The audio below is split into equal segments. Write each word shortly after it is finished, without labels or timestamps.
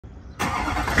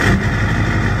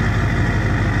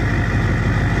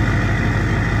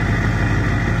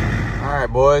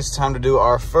right, boys, time to do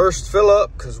our first fill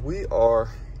up because we are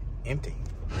empty.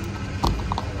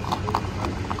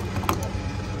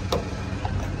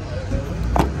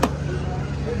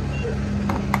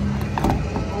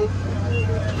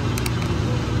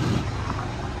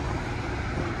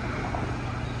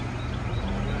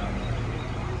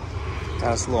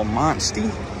 Got us a little Monsty.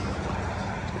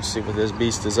 Let's see what this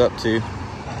beast is up to.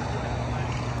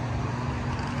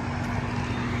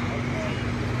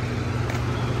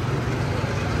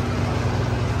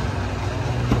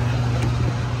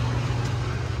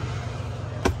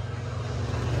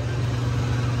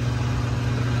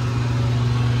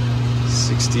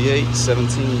 $68,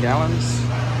 17 gallons,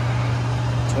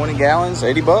 20 gallons,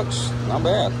 80 bucks. Not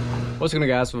bad. What's going on,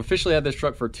 guys? We've officially had this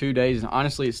truck for 2 days, and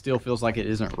honestly, it still feels like it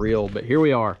isn't real, but here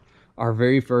we are. Our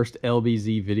very first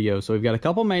LBZ video. So we've got a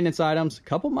couple maintenance items, a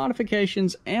couple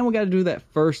modifications, and we got to do that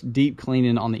first deep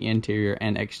cleaning on the interior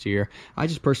and exterior. I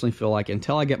just personally feel like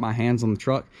until I get my hands on the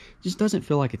truck, it just doesn't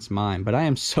feel like it's mine. But I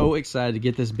am so excited to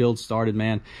get this build started,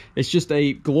 man. It's just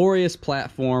a glorious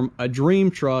platform, a dream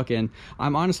truck, and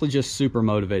I'm honestly just super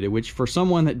motivated, which for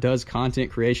someone that does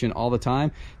content creation all the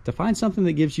time, to find something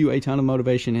that gives you a ton of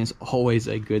motivation is always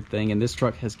a good thing. And this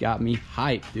truck has got me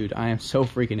hyped, dude. I am so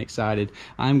freaking excited.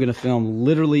 I'm going to film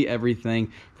literally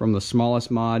everything from the smallest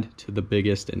mod to the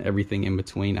biggest and everything in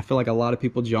between. I feel like a lot of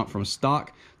people jump from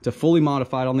stock to fully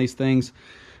modified on these things.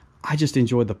 I just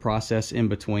enjoyed the process in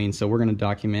between, so we're going to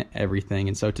document everything.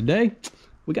 And so today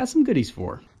we got some goodies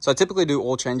for her. So I typically do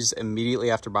oil changes immediately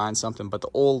after buying something, but the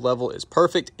oil level is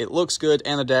perfect. It looks good,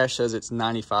 and the dash says it's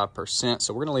 95%,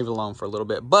 so we're gonna leave it alone for a little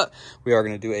bit, but we are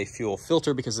gonna do a fuel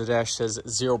filter because the dash says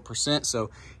 0%, so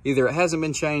either it hasn't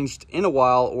been changed in a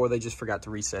while or they just forgot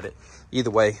to reset it. Either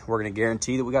way, we're gonna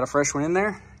guarantee that we got a fresh one in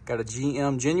there. Got a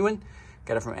GM Genuine.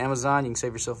 Got it from Amazon. You can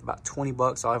save yourself about 20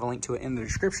 bucks. I'll have a link to it in the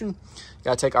description.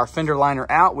 Got to take our fender liner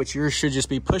out, which yours should just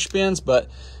be push pins,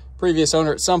 but previous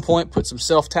owner at some point put some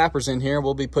self tappers in here.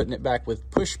 We'll be putting it back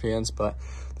with push pins, but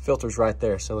the filter's right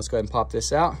there. So let's go ahead and pop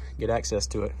this out, get access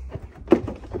to it.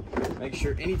 Make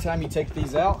sure anytime you take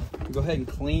these out, go ahead and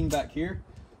clean back here,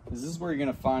 because this is where you're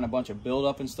gonna find a bunch of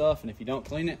buildup and stuff. And if you don't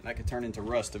clean it, that could turn into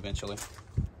rust eventually.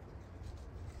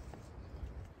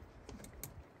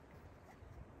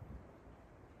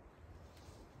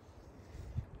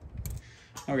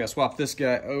 Now we gotta swap this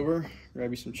guy over,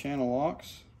 grab you some channel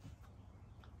locks.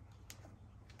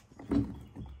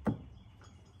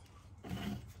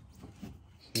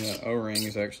 See, that O-ring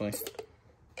is actually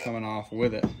coming off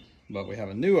with it, but we have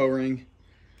a new O-ring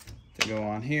to go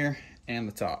on here and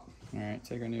the top. All right,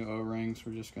 take our new O-rings.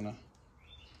 We're just gonna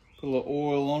put a little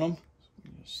oil on them. So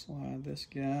just slide this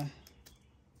guy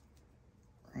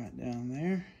right down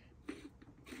there.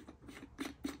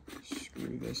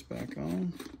 Screw this back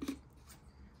on.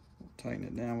 We'll tighten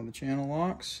it down with the channel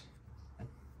locks.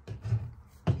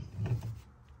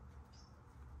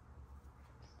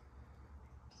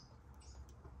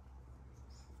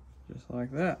 Just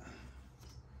like that.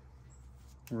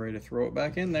 We're ready to throw it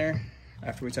back in there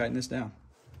after we tighten this down.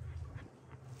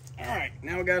 All right,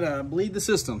 now we gotta bleed the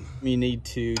system. You need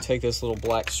to take this little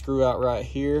black screw out right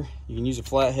here. You can use a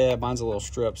flathead, mine's a little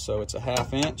strip, so it's a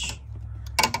 1/2 inch.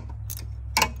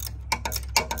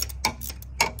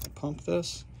 Pump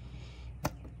this.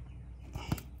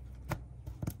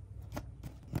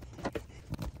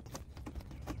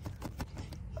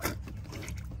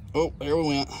 Oh, there we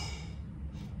went.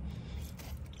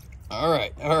 All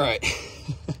right.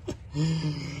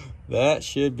 That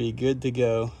should be good to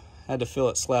go. Had to fill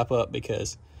it slap up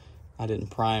because I didn't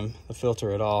prime the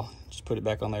filter at all. Just put it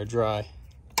back on there dry.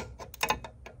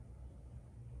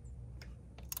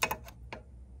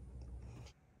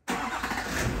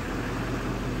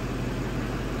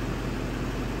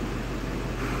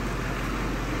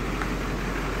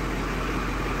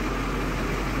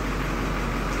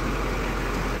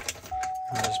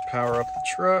 I'll just power up the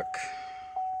truck.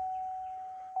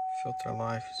 Filter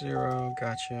life 0,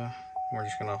 gotcha. We're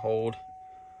just gonna hold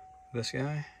this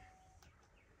guy.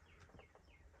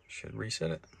 Should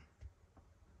reset it.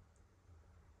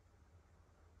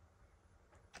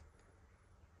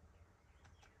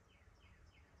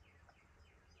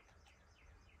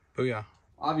 Booyah.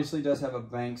 Obviously does have a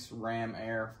Banks ram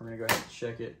air. We're gonna go ahead and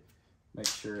check it. Make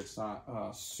sure it's not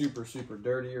super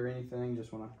dirty or anything.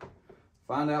 Just wanna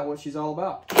find out what she's all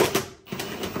about.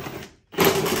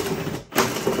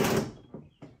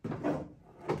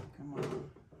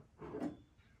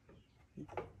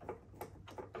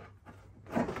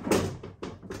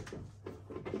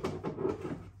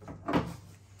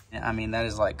 I mean, that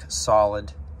is like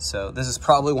solid So this is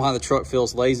probably why the truck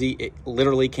feels lazy. It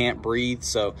literally can't breathe.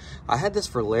 So I had this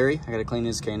for Larry. I got to clean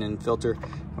his K&N filter.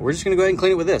 We're just going to go ahead and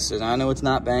clean it with this. And I know it's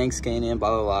not Banks, K&N, blah,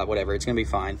 blah, blah, whatever. It's going to be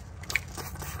fine.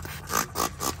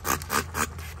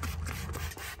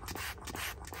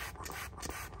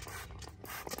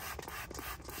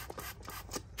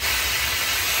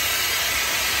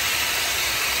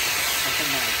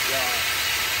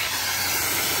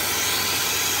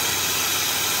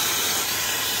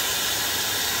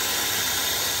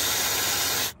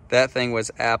 That thing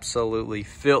was absolutely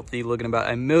filthy, looking about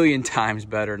a million times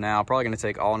better now. Probably gonna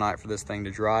take all night for this thing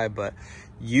to dry, but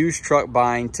used truck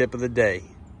buying tip of the day.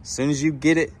 As soon as you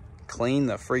get it, clean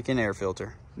the freaking air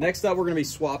filter. Next up, we're gonna be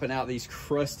swapping out these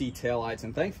crusty taillights,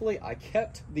 and thankfully I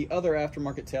kept the other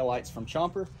aftermarket taillights from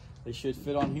Chomper. They should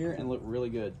fit on here and look really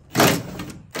good.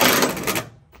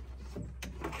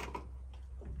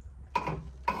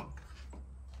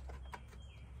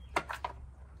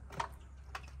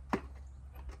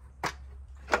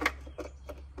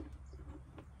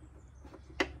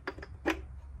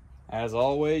 As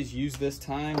always, use this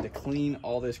time to clean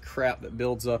all this crap that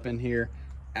builds up in here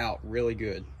out really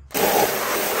good.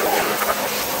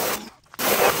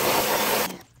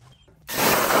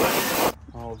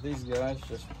 All of these guys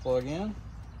just plug in.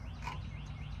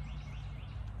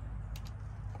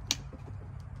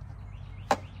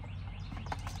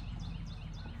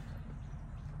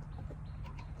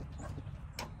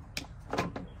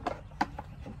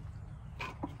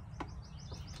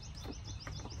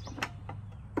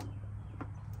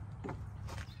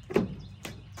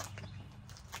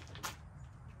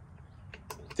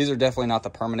 These are definitely not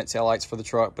the permanent taillights for the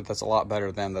truck, but that's a lot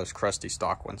better than those crusty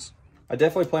stock ones. I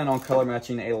definitely plan on color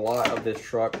matching a lot of this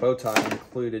truck, bow tie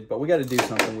included, but we got to do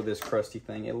something with this crusty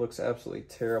thing. It looks absolutely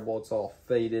terrible. It's all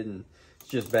faded and it's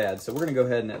just bad. So we're going to go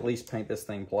ahead and at least paint this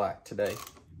thing black today.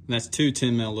 And that's two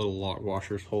 10 mil little lock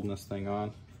washers holding this thing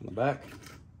on from the back.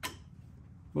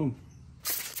 Boom.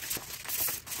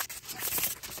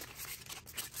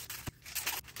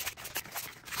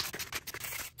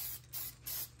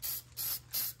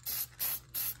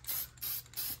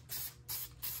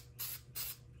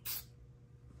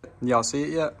 Y'all see it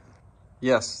yet?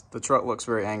 Yes, the truck looks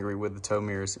very angry with the tow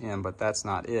mirrors in, but that's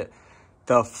not it.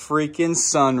 The freaking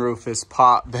sunroof is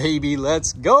popped, baby.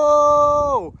 Let's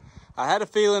go! I had a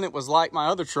feeling it was like my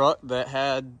other truck that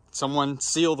had someone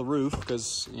seal the roof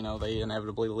because, you know, they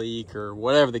inevitably leak or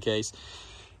whatever the case.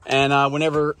 And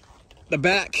whenever the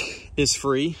back is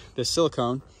free, the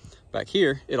silicone back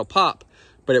here, it'll pop,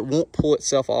 but it won't pull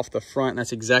itself off the front. And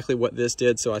that's exactly what this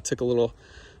did. So I took a little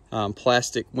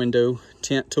plastic window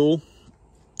tint tool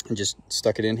and just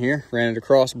stuck it in here, ran it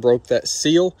across, broke that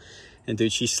seal, and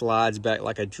dude, she slides back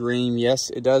like a dream. Yes,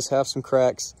 it does have some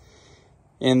cracks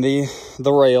in the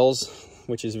rails,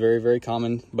 which is very, very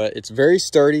common, but it's very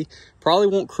sturdy. Probably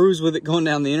won't cruise with it going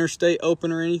down the interstate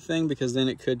open or anything, because then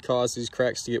it could cause these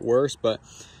cracks to get worse. But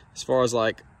as far as,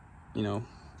 like, you know,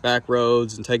 back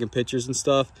roads and taking pictures and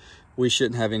stuff, we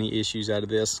shouldn't have any issues out of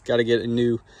this. Got to get a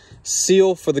new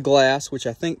seal for the glass, which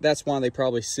I think that's why they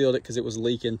probably sealed it, because it was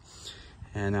leaking.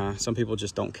 And some people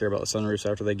just don't care about the sunroofs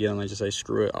after they get them. They just say,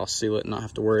 screw it, I'll seal it and not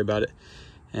have to worry about it.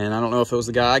 And I don't know if it was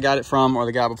the guy I got it from or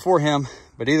the guy before him,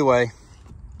 but either way,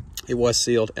 it was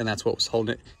sealed, and that's what was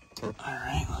holding it. All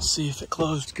right, let's see if it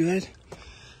closed good.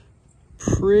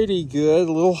 Pretty good.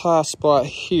 A little high spot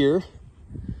here.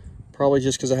 Probably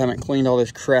just because I haven't cleaned all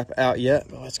this crap out yet,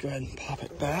 but let's go ahead and pop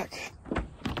it back.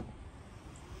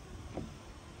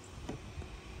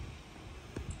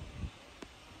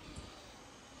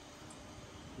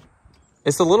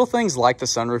 It's the little things like the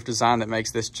sunroof design that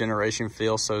makes this generation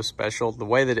feel so special. The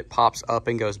way that it pops up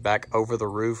and goes back over the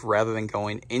roof rather than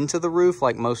going into the roof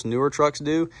like most newer trucks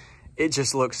do, it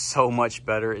just looks so much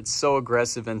better. It's so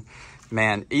aggressive, and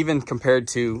man, even compared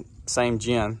to same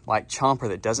gen, like Chomper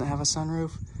that doesn't have a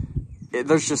sunroof,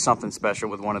 there's just something special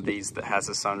with one of these that has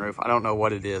a sunroof. I don't know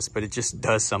what it is, but it just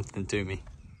does something to me.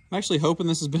 I'm actually hoping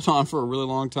this has been on for a really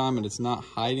long time and it's not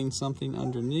hiding something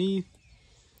underneath.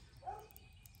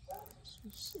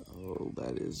 So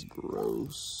that is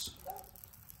gross.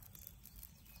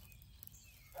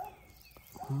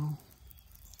 Well,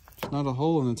 it's not a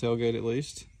hole in the tailgate at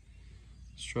least.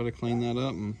 Let's try to clean that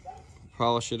up and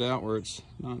polish it out where it's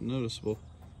not noticeable.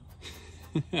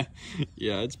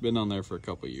 Yeah, it's been on there for a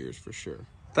couple years for sure.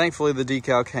 Thankfully, the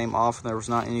decal came off and there was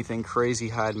not anything crazy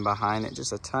hiding behind it.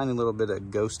 Just a tiny little bit of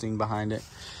ghosting behind it.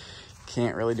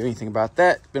 Can't really do anything about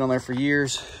that. Been on there for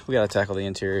years. We got to tackle the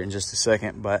interior in just a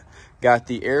second, but got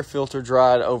the air filter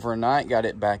dried overnight. Got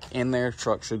it back in there.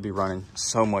 Truck should be running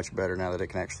so much better now that it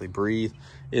can actually breathe.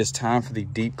 It is time for the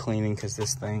deep cleaning because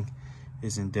this thing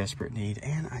is in desperate need.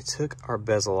 And I took our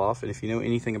bezel off. And if you know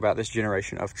anything about this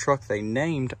generation of truck, they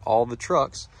named all the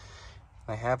trucks.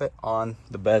 They have it on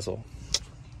the bezel.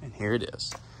 And here it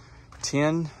is.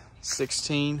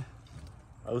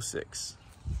 10/16/06.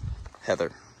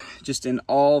 Heather. Just in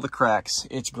all the cracks.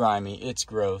 It's grimy. It's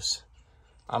gross.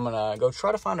 I'm gonna go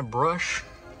try to find a brush,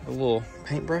 a little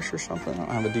paintbrush or something. I don't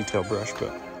have a detail brush,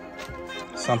 but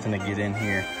something to get in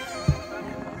here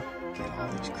and get all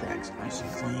these cracks nice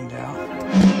and cleaned out.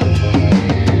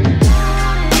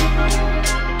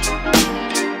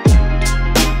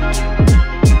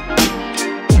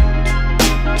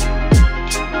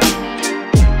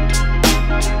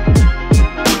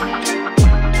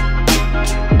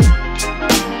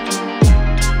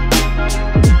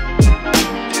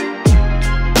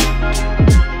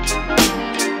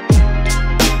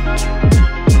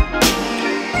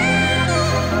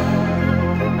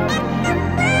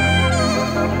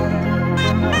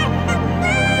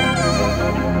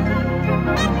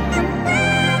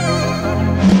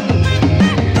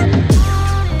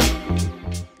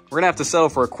 We're gonna have to settle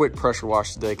for a quick pressure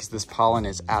wash today because this pollen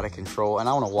is out of control, and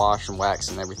I want to wash and wax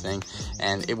and everything,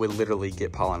 and it would literally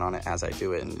get pollen on it as I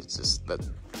do it, and it's just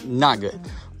not good.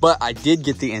 But I did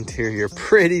get the interior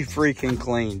pretty freaking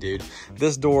clean, dude.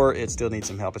 This door, it still needs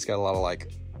some help. It's got a lot of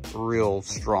like real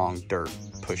strong dirt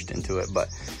pushed into it, but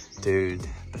dude,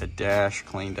 the dash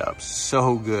cleaned up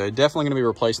so good. Definitely gonna be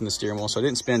replacing the steering wheel, so I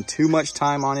didn't spend too much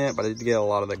time on it, but I did get a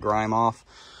lot of the grime off.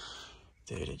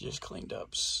 Dude, it just cleaned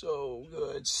up so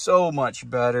good, so much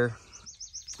better.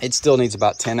 It still needs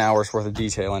about 10 hours worth of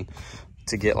detailing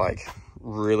to get like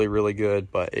really, really good,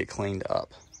 but it cleaned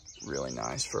up really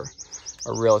nice for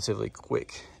a relatively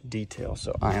quick detail.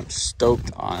 So I am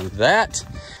stoked on that.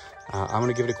 I'm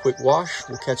gonna give it a quick wash.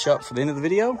 We'll catch up for the end of the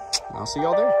video. I'll see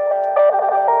y'all there.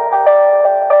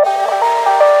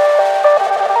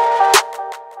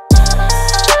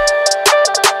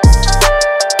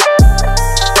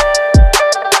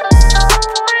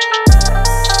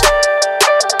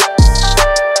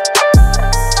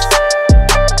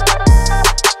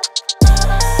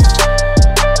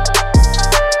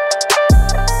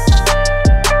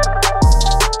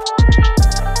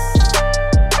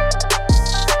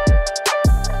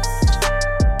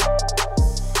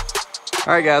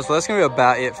 All right, guys, well, that's gonna be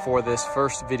about it for this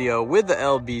first video with the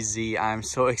LBZ. I'm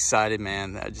so excited,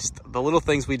 man. The little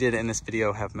things we did in this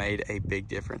video have made a big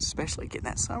difference, especially getting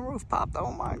that sunroof popped.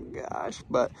 Oh my gosh.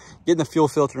 But getting the fuel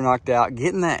filter knocked out,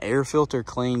 getting that air filter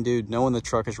clean, dude, knowing the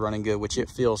truck is running good, which it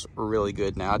feels really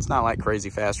good now. It's not like crazy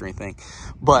fast or anything,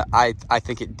 but I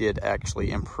think it did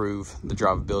actually improve the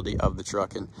drivability of the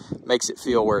truck and makes it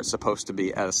feel where it's supposed to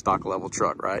be at a stock level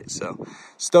truck, right? So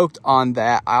stoked on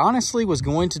that. I honestly was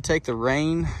going to take the rain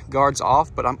guards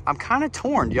off, but I'm kind of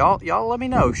torn. Y'all let me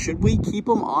know. Should we keep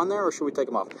them on there or should we take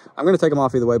them off? I'm going to take them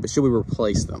off either way, but should we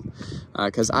replace them?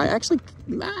 Because I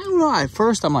don't know. At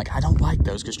first, I'm like, I don't like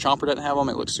those because Chomper doesn't have them.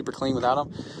 It looks super clean without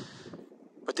them.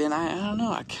 But then I don't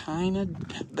know.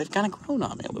 They've kind of grown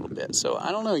on me a little bit. So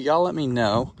I don't know. Y'all let me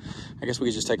know. I guess we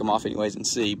could just take them off anyways and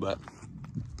see, but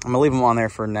I'm gonna leave them on there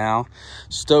for now.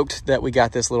 Stoked that we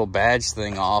got this little badge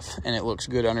thing off and it looks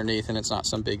good underneath and it's not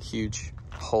some big, huge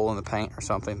hole in the paint or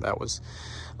something. That was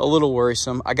a little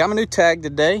worrisome. I got my new tag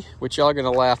today, which y'all are gonna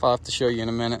laugh. I'll have to show you in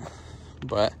a minute.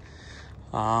 But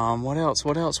what else?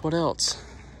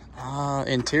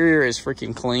 Interior is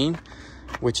freaking clean,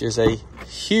 which is a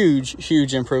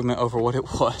huge improvement over what it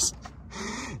was.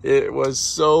 It was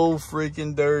so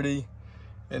freaking dirty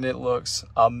and it looks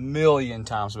a million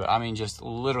times better. I mean, just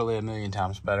literally a million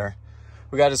times better.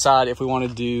 We got to decide if we want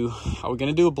to do, are we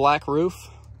going to do a black roof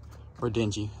or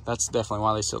dingy? That's definitely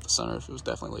why they sealed the sunroof. It was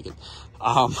definitely leaking.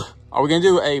 Are we going to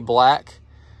do a black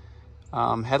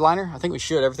headliner? I think we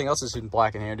should. Everything else is in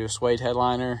black in here. Do a suede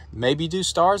headliner. Maybe do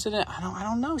stars in it. I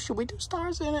don't know. Should we do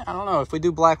stars in it? I don't know. If we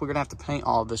do black, we're going to have to paint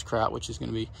all of this crap, which is going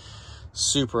to be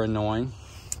super annoying.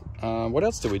 What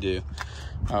else do we do?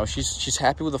 Oh, she's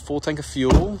happy with a full tank of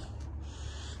fuel.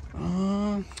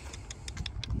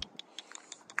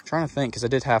 Trying to think, because I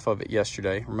did half of it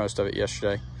yesterday, or most of it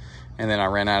yesterday, and then I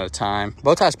ran out of time.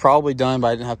 Bow tie's probably done, but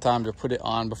I didn't have time to put it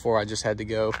on before I just had to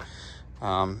go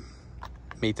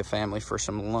meet the family for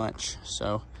some lunch.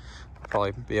 So I'll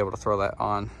probably be able to throw that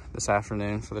on this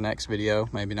afternoon for the next video.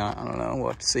 Maybe not. I don't know. We'll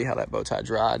have to see how that bow tie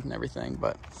dried and everything.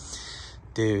 But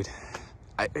dude,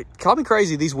 it called me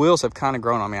crazy. These wheels have kind of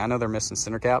grown on me. I know they're missing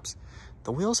center caps.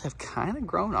 The wheels have kind of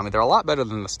grown on me. They're a lot better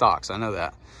than the stocks. I know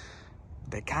that.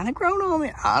 They kind of grown on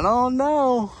me. I don't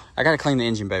know. I got to clean the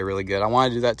engine bay really good. I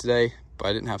want to do that today, but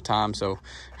I didn't have time, so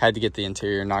had to get the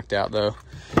interior knocked out though,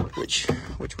 which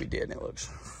we did, and it looks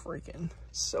freaking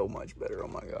so much better. Oh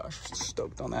my gosh,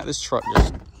 stoked on that. This truck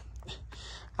just,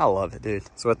 I love it, dude.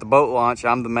 So at the boat launch,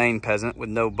 I'm the main peasant with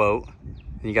no boat,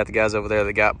 and you got the guys over there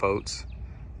that got boats,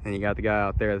 and you got the guy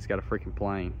out there that's got a freaking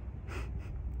plane.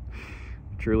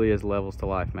 Truly is levels to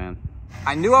life, man.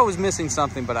 I knew I was missing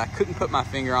something, but I couldn't put my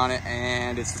finger on it,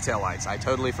 and it's the taillights. I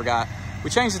totally forgot. We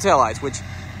changed the taillights, which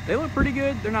they look pretty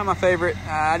good. They're not my favorite.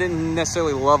 I didn't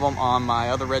necessarily love them on my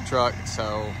other red truck,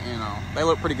 so, you know, they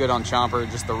look pretty good on Chomper.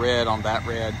 Just the red on that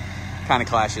red kind of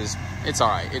clashes. It's all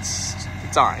right. It's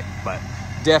all right, but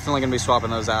definitely gonna be swapping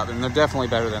those out, and they're definitely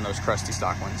better than those crusty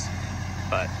stock ones.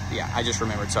 But yeah, I just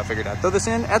remembered, so I figured I'd throw this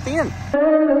in at the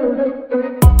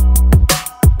end.